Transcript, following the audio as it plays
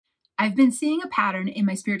I've been seeing a pattern in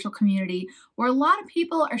my spiritual community where a lot of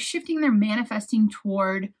people are shifting their manifesting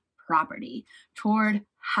toward property, toward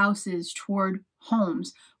houses, toward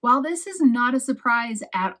homes. While this is not a surprise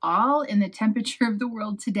at all in the temperature of the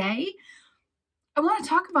world today, I want to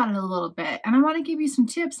talk about it a little bit, and I want to give you some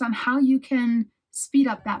tips on how you can speed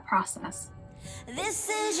up that process. This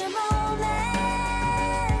is your moment.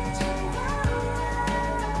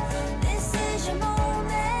 This is your moment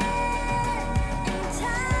in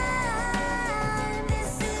time.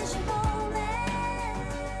 This is your moment.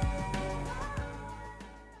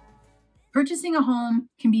 Purchasing a home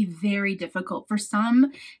can be very difficult, for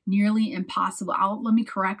some nearly impossible. Let me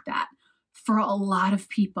correct that. For a lot of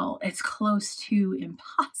people, it's close to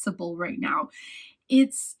impossible right now.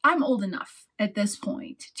 I'm old enough at this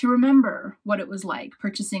point to remember what it was like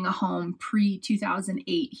purchasing a home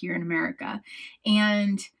pre-2008 here in America.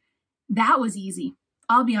 And that was easy.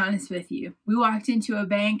 I'll be honest with you. We walked into a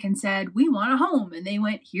bank and said, "We want a home." And they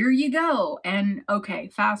went, "Here you go." And okay,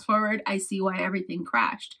 fast forward, I see why everything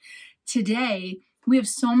crashed. Today, we have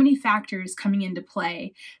so many factors coming into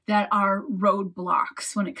play that are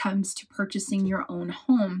roadblocks when it comes to purchasing your own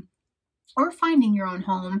home or finding your own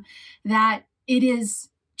home, that it is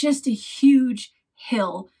just a huge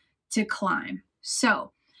hill to climb.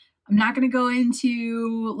 So I'm not going to go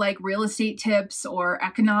into like real estate tips or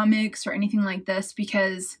economics or anything like this,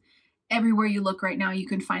 because everywhere you look right now, you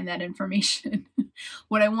can find that information.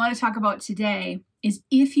 What I want to talk about today is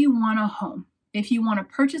if you want a home, if you want to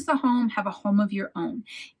purchase a home, have a home of your own,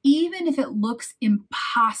 even if it looks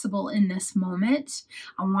impossible in this moment,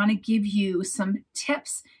 I want to give you some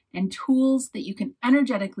tips and tools that you can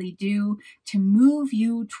energetically do to move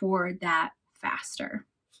you toward that faster.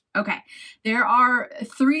 Okay, there are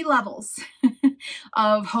 3 levels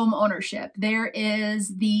of home ownership. There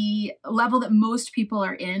is the level that most people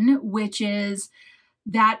are in, which is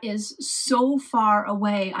that is so far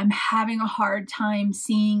away. I'm having a hard time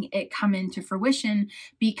seeing it come into fruition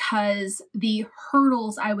because the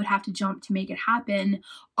hurdles I would have to jump to make it happen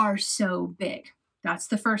are so big. That's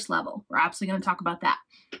the first level. We're absolutely going to talk about that.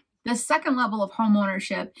 The second level of home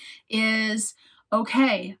ownership is,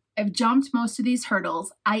 okay, I've jumped most of these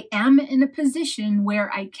hurdles. I am in a position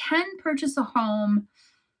where I can purchase a home,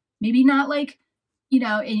 maybe not like,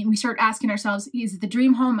 and we start asking ourselves, is it the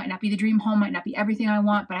dream home? Might not be the dream home, might not be everything I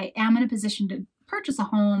want, but I am in a position to purchase a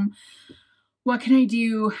home. What can I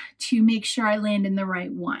do to make sure I land in the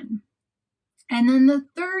right one? And then the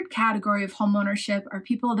third category of home ownership are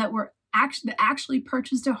people that actually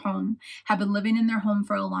purchased a home, have been living in their home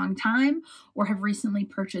for a long time, or have recently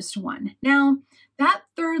purchased one. Now, that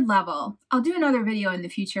third level, I'll do another video in the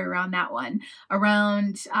future around that one,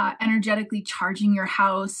 around energetically charging your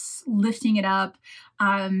house, lifting it up,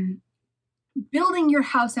 building your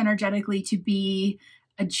house energetically to be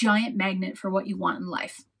a giant magnet for what you want in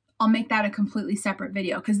life. I'll make that a completely separate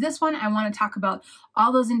video, because this one I want to talk about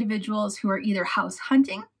all those individuals who are either house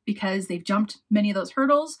hunting because they've jumped many of those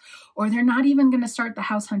hurdles, or they're not even going to start the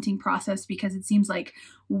house hunting process because it seems like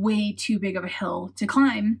way too big of a hill to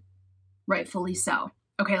climb, rightfully so.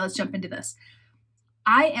 Okay, let's jump into this.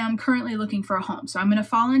 I am currently looking for a home, so I'm going to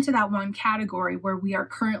fall into that one category where we are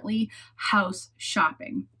currently house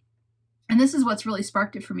shopping. And this is what's really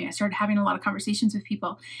sparked it for me. I started having a lot of conversations with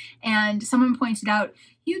people, and someone pointed out,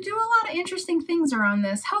 you do a lot of interesting things around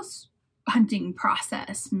this house hunting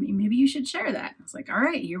process. Maybe you should share that. I was like, all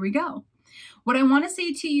right, here we go. What I want to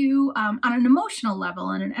say to you on an emotional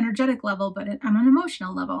level and an energetic level, but on an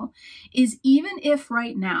emotional level, is even if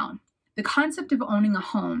right now the concept of owning a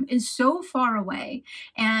home is so far away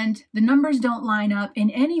and the numbers don't line up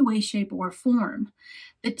in any way, shape, or form,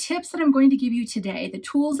 the tips that I'm going to give you today, the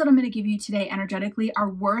tools that I'm going to give you today energetically, are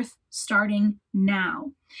worth starting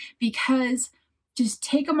now. Because just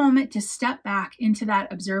take a moment to step back into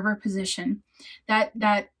that observer position,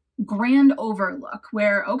 that grand overlook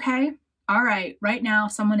where, okay, all right, right now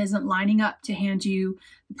someone isn't lining up to hand you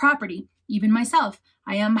the property. Even myself,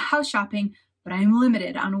 I am house shopping, but I'm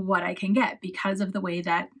limited on what I can get because of the way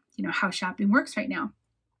that, house shopping works right now.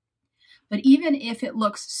 But even if it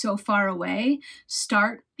looks so far away,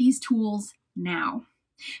 start these tools now.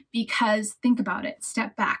 Because think about it,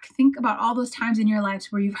 step back, think about all those times in your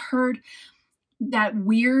lives where you've heard that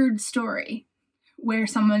weird story where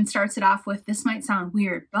someone starts it off with, this might sound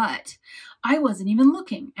weird, but I wasn't even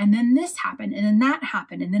looking. And then this happened, and then that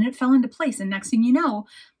happened, and then it fell into place. And next thing you know,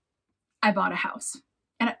 I bought a house.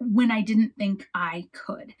 And when I didn't think I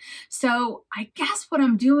could. So I guess what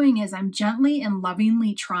I'm doing is I'm gently and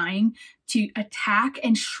lovingly trying to attack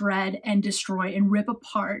and shred and destroy and rip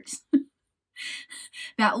apart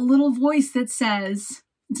that little voice that says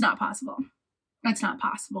it's not possible. That's not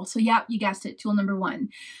possible. So yeah, you guessed it. Tool number one,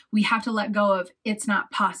 we have to let go of it's not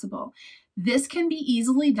possible. This can be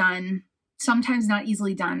easily done, sometimes not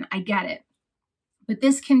easily done. I get it. But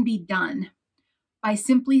this can be done by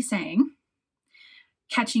simply saying,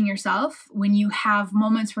 catching yourself when you have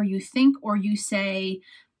moments where you think or you say,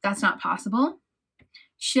 that's not possible,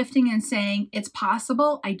 shifting and saying, it's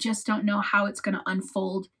possible. I just don't know how it's going to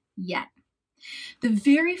unfold yet. The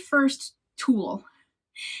very first tool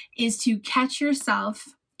is to catch yourself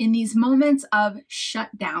in these moments of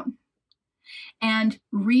shutdown and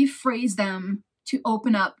rephrase them to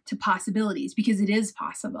open up to possibilities, because it is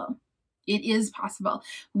possible. It is possible.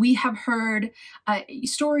 We have heard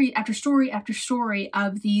story after story after story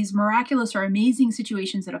of these miraculous or amazing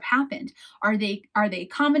situations that have happened. Are they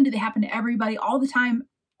common? Do they happen to everybody all the time?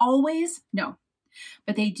 Always? No,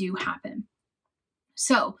 but they do happen.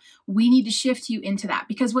 So we need to shift you into that,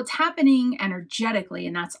 because what's happening energetically,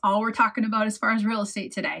 and that's all we're talking about as far as real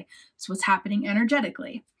estate today, is what's happening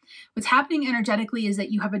energetically. What's happening energetically is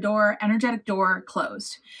that you have a energetic door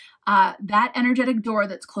closed. That energetic door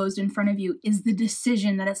that's closed in front of you is the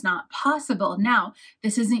decision that it's not possible. Now,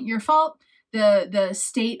 this isn't your fault. The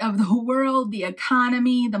state of the world, the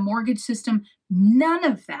economy, the mortgage system, none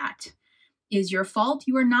of that is your fault.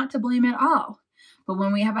 You are not to blame at all. But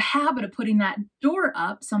when we have a habit of putting that door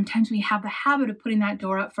up, sometimes we have the habit of putting that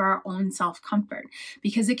door up for our own self-comfort,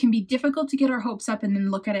 because it can be difficult to get our hopes up and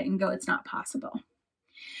then look at it and go, it's not possible.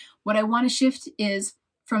 What I want to shift is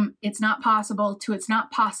from it's not possible to it's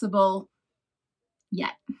not possible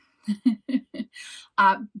yet.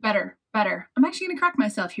 Better. I'm actually going to correct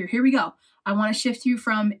myself here. Here we go. I want to shift you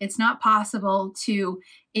from it's not possible to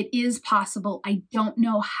it is possible. I don't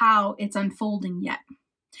know how it's unfolding yet.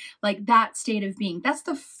 Like that state of being. That's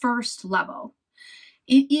the first level.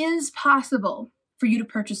 It is possible for you to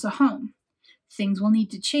purchase a home. Things will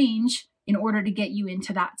need to change in order to get you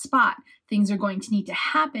into that spot. Things are going to need to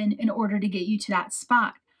happen in order to get you to that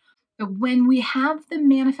spot. But when we have the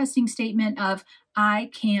manifesting statement of, I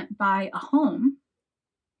can't buy a home,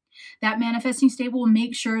 that manifesting state will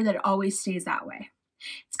make sure that it always stays that way.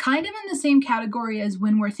 It's kind of in the same category as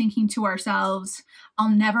when we're thinking to ourselves, I'll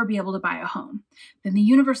never be able to buy a home. Then the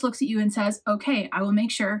universe looks at you and says, okay, I will make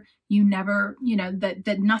sure you never,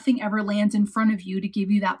 that nothing ever lands in front of you to give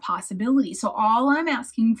you that possibility. So all I'm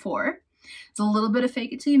asking for is a little bit of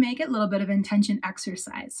fake it till you make it, a little bit of intention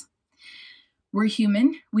exercise. We're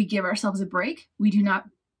human. We give ourselves a break. We're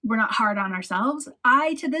not hard on ourselves.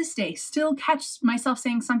 I, to this day, still catch myself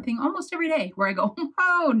saying something almost every day where I go,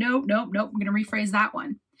 oh, nope. I'm going to rephrase that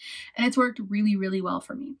one. And it's worked really, really well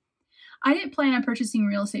for me. I didn't plan on purchasing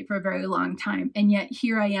real estate for a very long time. And yet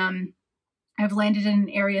here I am. I've landed in an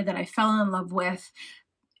area that I fell in love with.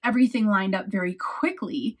 Everything lined up very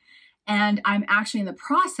quickly. And I'm actually in the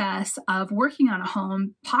process of working on a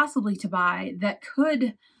home, possibly to buy, that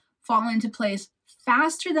could fall into place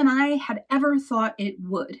faster than I had ever thought it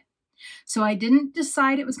would. So I didn't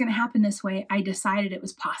decide it was going to happen this way. I decided it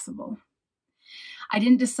was possible. I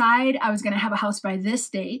didn't decide I was going to have a house by this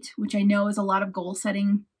date, which I know is a lot of goal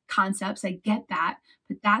setting concepts. I get that,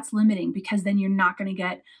 but that's limiting, because then you're not going to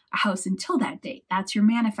get a house until that date. That's your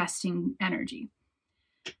manifesting energy.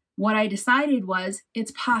 What I decided was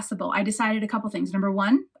it's possible. I decided a couple things. Number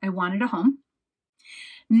one, I wanted a home.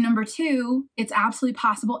 Number two, it's absolutely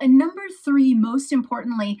possible. And number three, most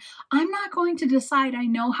importantly, I'm not going to decide I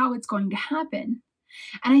know how it's going to happen.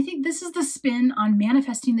 And I think this is the spin on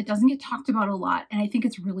manifesting that doesn't get talked about a lot. And I think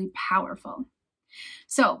it's really powerful.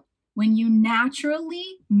 So when you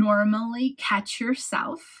normally catch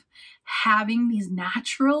yourself having these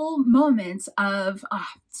natural moments of,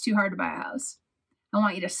 it's too hard to buy a house, I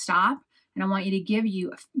want you to stop, and I want you to give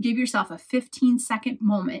yourself a 15-second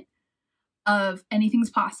moment of anything's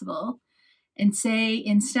possible, and say,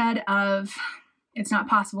 instead of it's not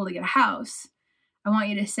possible to get a house, I want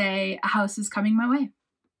you to say, a house is coming my way.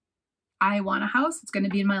 I want a house. It's going to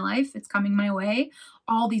be in my life. It's coming my way.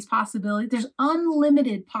 All these possibilities. There's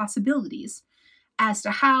unlimited possibilities as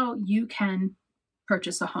to how you can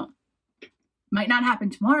purchase a home. Might not happen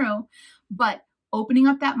tomorrow, but opening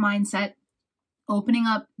up that mindset, opening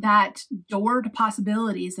up that door to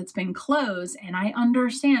possibilities that's been closed. And I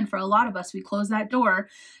understand for a lot of us, we close that door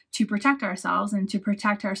to protect ourselves and to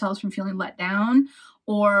protect ourselves from feeling let down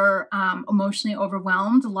or emotionally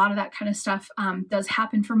overwhelmed. A lot of that kind of stuff does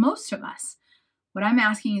happen for most of us. What I'm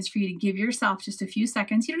asking is for you to give yourself just a few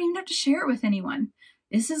seconds. You don't even have to share it with anyone.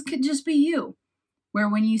 Could just be you, where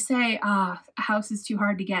when you say, a house is too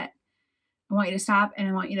hard to get, I want you to stop and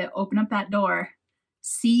I want you to open up that door.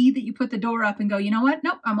 See that you put the door up and go, you know what?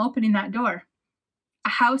 Nope, I'm opening that door. A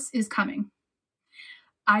house is coming.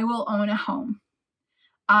 I will own a home.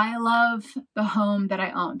 I love the home that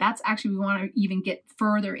I own. That's actually, we want to even get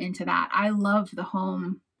further into that. I love the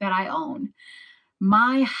home that I own.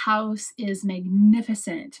 My house is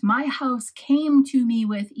magnificent. My house came to me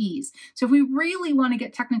with ease. So if we really want to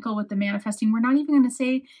get technical with the manifesting, we're not even going to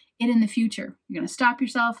say it in the future. You're going to stop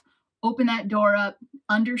yourself, open that door up,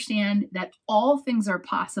 understand that all things are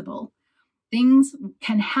possible. Things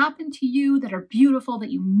can happen to you that are beautiful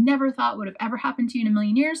that you never thought would have ever happened to you in a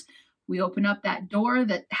million years. We open up that door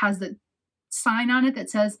that has the sign on it that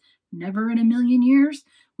says, never in a million years.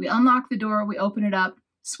 We unlock the door, we open it up,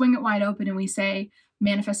 swing it wide open, and we say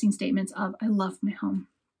manifesting statements of, I love my home.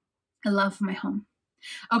 I love my home.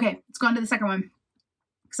 Okay, let's go on to the second one,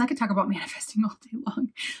 because I could talk about manifesting all day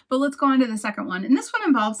long. But let's go on to the second one. And this one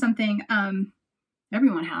involves something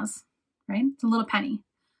everyone has, right? It's a little penny.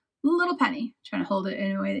 Little penny. I'm trying to hold it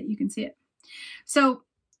in a way that you can see it. So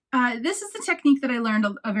this is the technique that I learned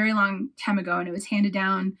a very long time ago, and it was handed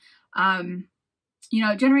down,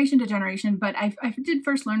 generation to generation. But I did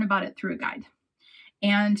first learn about it through a guide,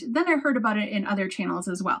 and then I heard about it in other channels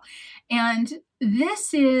as well. And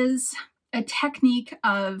this is a technique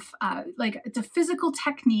of it's a physical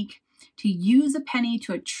technique to use a penny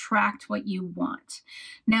to attract what you want.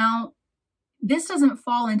 Now, this doesn't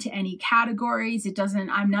fall into any categories.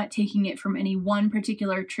 I'm not taking it from any one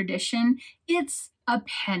particular tradition. It's a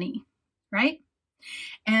penny, right?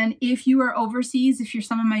 And if you are overseas, if you're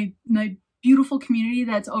some of my beautiful community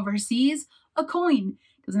that's overseas, a coin.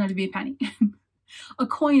 Doesn't have to be a penny. A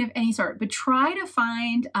coin of any sort. But try to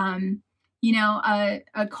find, a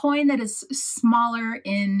coin that is smaller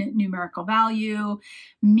in numerical value,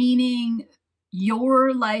 meaning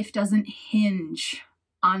your life doesn't hinge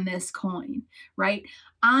on this coin, right?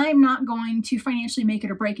 I'm not going to financially make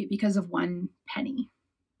it or break it because of one penny,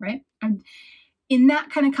 right? In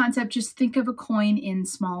that kind of concept, just think of a coin in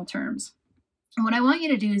small terms. And what I want you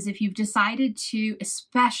to do is, especially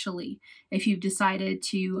if you've decided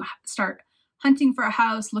to start hunting for a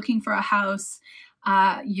house, looking for a house,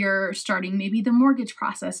 you're starting maybe the mortgage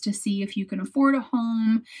process to see if you can afford a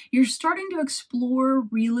home. You're starting to explore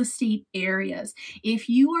real estate areas. If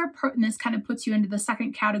you are, and this kind of puts you into the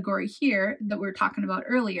second category here that we were talking about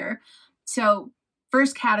earlier. So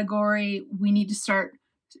first category, we need to start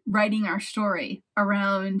writing our story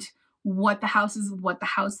around what the house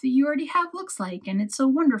that you already have looks like. And it's so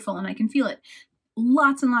wonderful and I can feel it.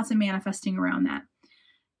 Lots and lots of manifesting around that.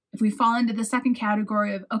 If we fall into the second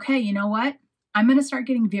category of, okay, you know what? I'm going to start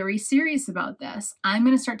getting very serious about this. I'm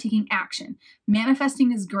going to start taking action.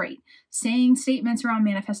 Manifesting is great. Saying statements around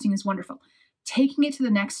manifesting is wonderful. Taking it to the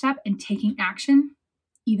next step and taking action,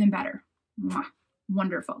 even better. Mwah.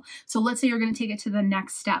 Wonderful. So let's say you're going to take it to the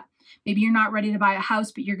next step. Maybe you're not ready to buy a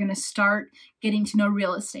house, but you're going to start getting to know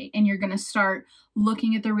real estate, and you're going to start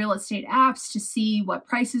looking at the real estate apps to see what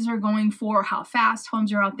prices are going for, how fast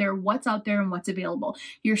homes are out there, what's out there, and what's available.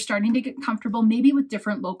 You're starting to get comfortable maybe with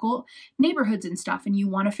different local neighborhoods and stuff, and you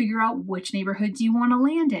want to figure out which neighborhoods you want to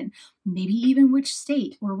land in, maybe even which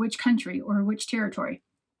state or which country or which territory.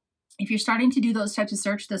 If you're starting to do those types of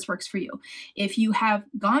search, this works for you. If you have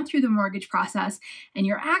gone through the mortgage process and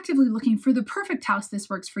you're actively looking for the perfect house, this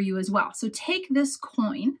works for you as well. So take this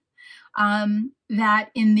coin that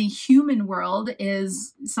in the human world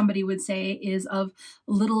is, somebody would say, is of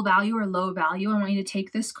little value or low value. I want you to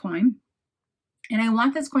take this coin, and I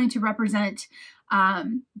want this coin to represent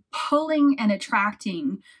pulling and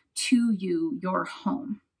attracting to you your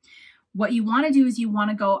home. What you want to do is you want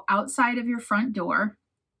to go outside of your front door.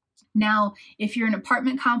 Now, if you're an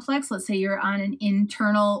apartment complex, let's say you're on an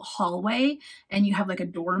internal hallway and you have like a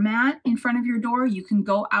doormat in front of your door, you can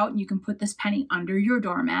go out and you can put this penny under your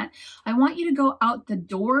doormat. I want you to go out the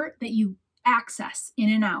door that you access in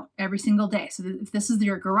and out every single day. So if this is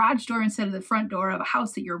your garage door instead of the front door of a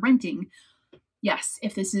house that you're renting, yes.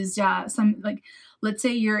 If this is let's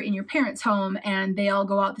say you're in your parents' home and they all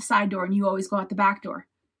go out the side door and you always go out the back door.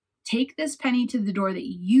 Take this penny to the door that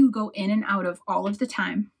you go in and out of all of the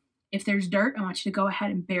time. If there's dirt, I want you to go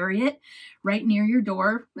ahead and bury it right near your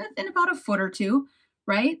door within about a foot or two,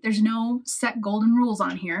 right? There's no set golden rules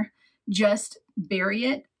on here. Just bury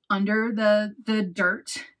it under the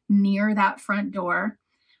dirt near that front door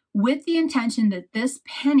with the intention that this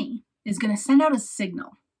penny is going to send out a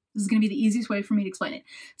signal. This is going to be the easiest way for me to explain it.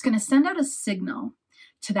 It's going to send out a signal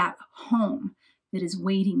to that home that is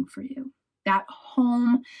waiting for you, that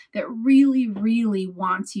home that really, really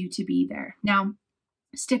wants you to be there. Now,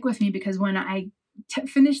 stick with me, because when I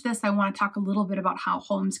finish this, I want to talk a little bit about how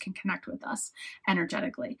homes can connect with us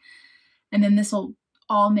energetically. And then this will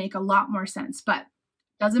all make a lot more sense. But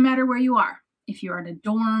doesn't matter where you are. if you're in a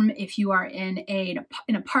dorm, if you are in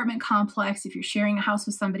an apartment complex, if you're sharing a house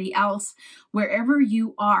with somebody else, wherever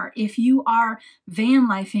you are, if you are van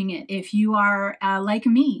lifing it, if you are like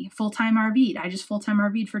me, full-time RV'd, I just full-time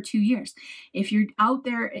RV'd for 2 years. If you're out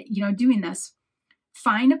there, doing this,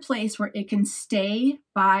 find a place where it can stay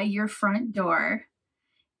by your front door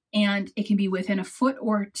and it can be within a foot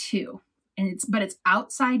or two. But it's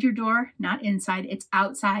outside your door, not inside. It's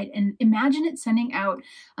outside. And imagine it sending out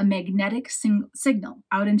a magnetic signal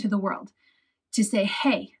out into the world to say,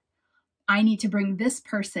 hey, I need to bring this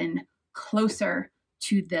person closer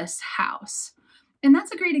to this house. And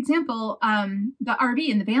that's a great example. The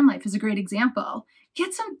RV and the van life is a great example.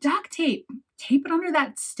 Get some duct tape. Tape it under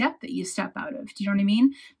that step that you step out of. Do you know what I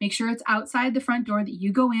mean? Make sure it's outside the front door that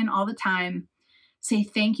you go in all the time. Say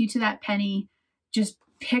thank you to that penny. Just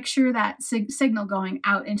picture that signal going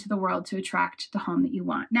out into the world to attract the home that you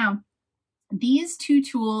want. Now, these two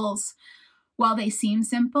tools, while they seem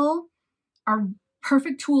simple, are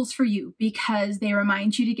perfect tools for you because they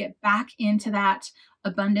remind you to get back into that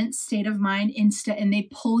abundant state of mind and they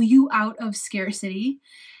pull you out of scarcity.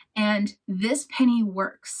 And this penny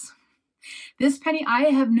works. This penny, I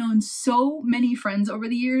have known so many friends over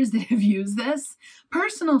the years that have used this,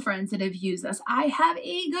 personal friends that have used this. I have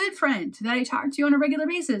a good friend that I talk to on a regular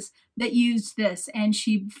basis that used this, and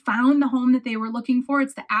she found the home that they were looking for.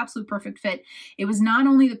 It's the absolute perfect fit. It was not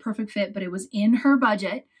only the perfect fit, but it was in her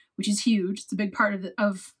budget, which is huge. It's a big part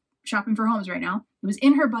of shopping for homes right now. It was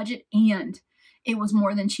in her budget, and it was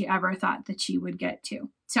more than she ever thought that she would get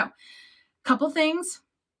to. So, couple things.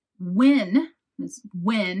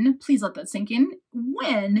 Please let that sink in.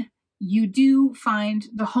 When you do find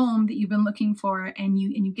the home that you've been looking for and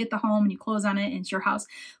you get the home and you close on it and it's your house,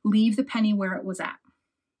 leave the penny where it was at.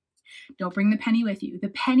 Don't bring the penny with you. The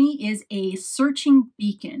penny is a searching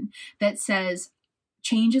beacon that says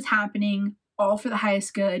change is happening, all for the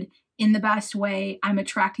highest good, in the best way. I'm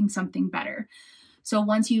attracting something better. So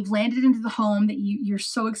once you've landed into the home that you're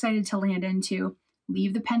so excited to land into,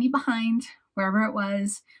 leave the penny behind wherever it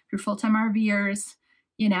was. If you're full-time RVers,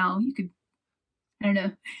 you could,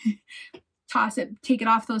 toss it, take it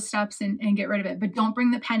off those steps and get rid of it. But don't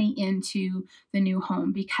bring the penny into the new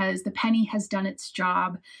home because the penny has done its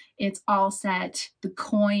job. It's all set. The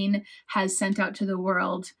coin has sent out to the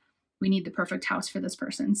world. We need the perfect house for this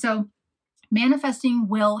person. So manifesting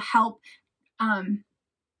will help. I'm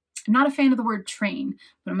not a fan of the word train,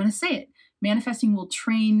 but I'm going to say it. Manifesting will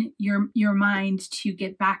train your mind to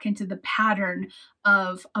get back into the pattern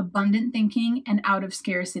of abundant thinking and out of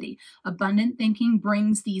scarcity. Abundant thinking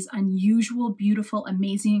brings these unusual, beautiful,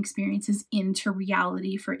 amazing experiences into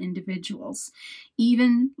reality for individuals.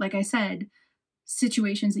 Even, like I said,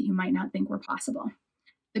 situations that you might not think were possible.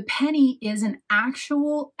 The penny is an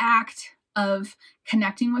actual act of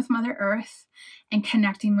connecting with Mother Earth and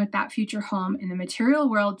connecting with that future home in the material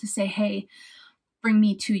world to say, hey, bring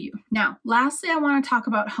me to you. Now, lastly, I want to talk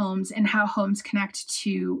about homes and how homes connect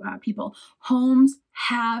to people. Homes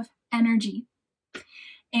have energy.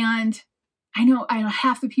 And I know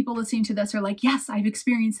half the people listening to this are like, yes, I've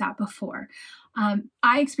experienced that before.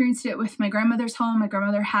 I experienced it with my grandmother's home. My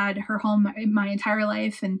grandmother had her home my entire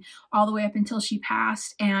life and all the way up until she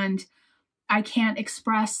passed. And I can't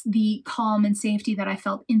express the calm and safety that I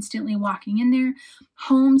felt instantly walking in there.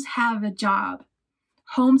 Homes have a job.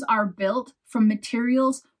 Homes are built from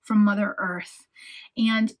materials from Mother Earth.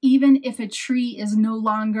 And even if a tree is no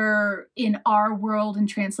longer in our world and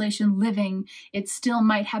translation living, it still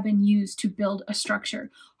might have been used to build a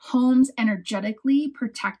structure. Homes energetically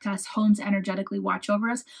protect us. Homes energetically watch over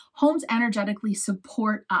us. Homes energetically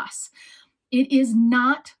support us. It is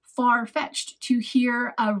not far-fetched to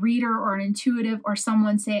hear a reader or an intuitive or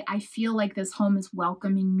someone say, I feel like this home is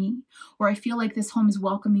welcoming me, or I feel like this home is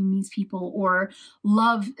welcoming these people, or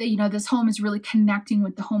love, this home is really connecting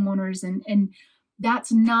with the homeowners. And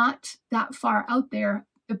that's not that far out there.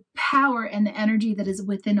 The power and the energy that is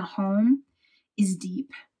within a home is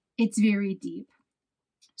deep. It's very deep.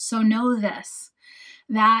 So know this,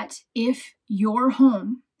 that if your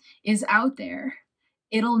home is out there,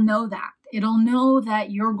 it'll know that. It'll know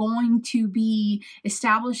that you're going to be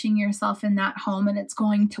establishing yourself in that home and it's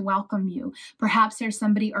going to welcome you. Perhaps there's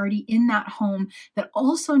somebody already in that home that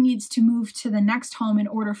also needs to move to the next home in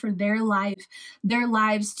order for their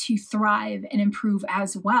lives to thrive and improve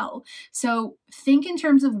as well. So think in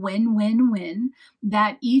terms of win-win-win,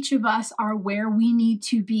 that each of us are where we need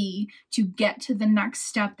to be to get to the next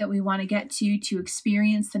step that we want to get to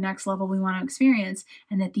experience the next level we want to experience,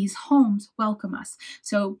 and that these homes welcome us.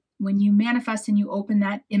 So when you manifest and you open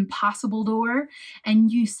that impossible door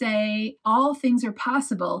and you say, all things are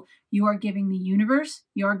possible, you are giving the universe,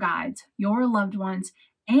 your guides, your loved ones,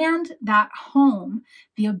 and that home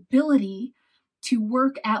the ability to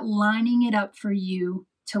work at lining it up for you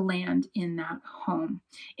to land in that home.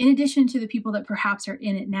 In addition to the people that perhaps are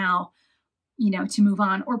in it now, to move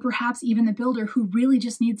on, or perhaps even the builder who really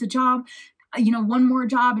just needs a job, one more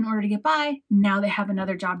job in order to get by. Now they have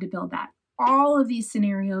another job to build that. All of these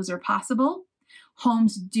scenarios are possible.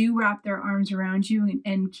 Homes do wrap their arms around you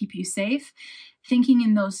and keep you safe. Thinking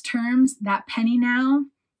in those terms, that penny now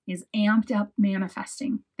is amped up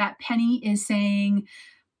manifesting. That penny is saying,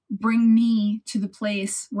 bring me to the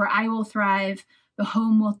place where I will thrive, the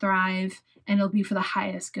home will thrive, and it'll be for the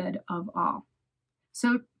highest good of all.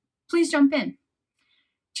 So please jump in.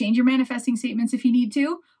 Change your manifesting statements if you need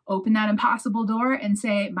to. Open that impossible door and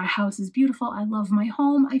say, my house is beautiful. I love my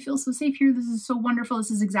home. I feel so safe here. This is so wonderful.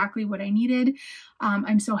 This is exactly what I needed.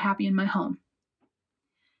 I'm so happy in my home.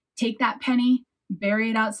 Take that penny, bury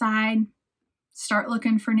it outside, start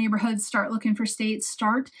looking for neighborhoods, start looking for states,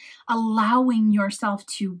 start allowing yourself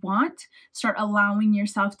to want, start allowing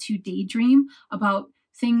yourself to daydream about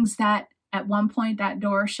things that at one point that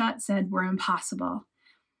door shut said were impossible.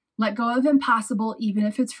 Let go of impossible, even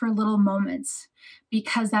if it's for little moments,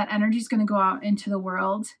 because that energy is going to go out into the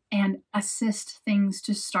world and assist things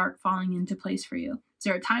to start falling into place for you. Is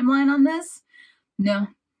there a timeline on this? No,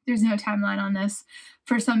 there's no timeline on this.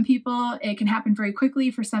 For some people, it can happen very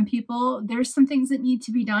quickly. For some people, there's some things that need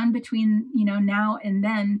to be done between, now and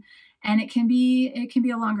then, and it can be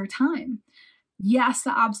a longer time. Yes,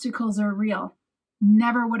 the obstacles are real.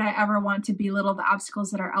 Never would I ever want to belittle the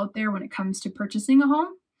obstacles that are out there when it comes to purchasing a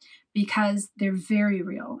home, because they're very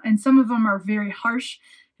real. And some of them are very harsh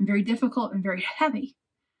and very difficult and very heavy.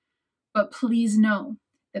 But please know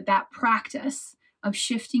that practice of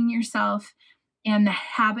shifting yourself and the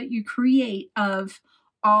habit you create of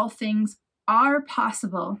all things are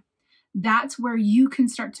possible, that's where you can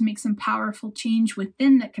start to make some powerful change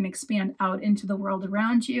within that can expand out into the world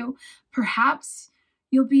around you. Perhaps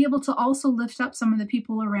you'll be able to also lift up some of the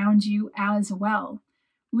people around you as well,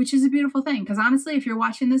 which is a beautiful thing. Because honestly, if you're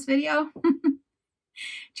watching this video,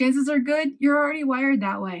 chances are good you're already wired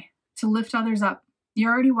that way to lift others up.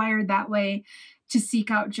 You're already wired that way to seek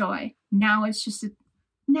out joy. Now it's just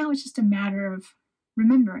a matter of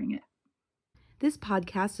remembering it. This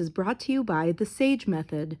podcast is brought to you by The Sage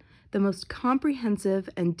Method, the most comprehensive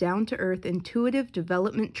and down-to-earth intuitive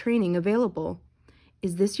development training available.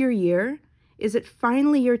 Is this your year? Is it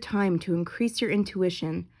finally your time to increase your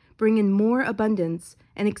intuition, bring in more abundance,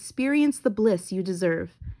 and experience the bliss you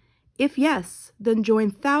deserve? If yes, then join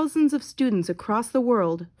thousands of students across the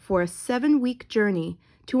world for a 7-week journey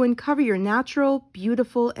to uncover your natural,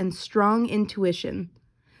 beautiful, and strong intuition.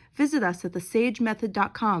 Visit us at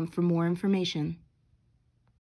thesagemethod.com for more information.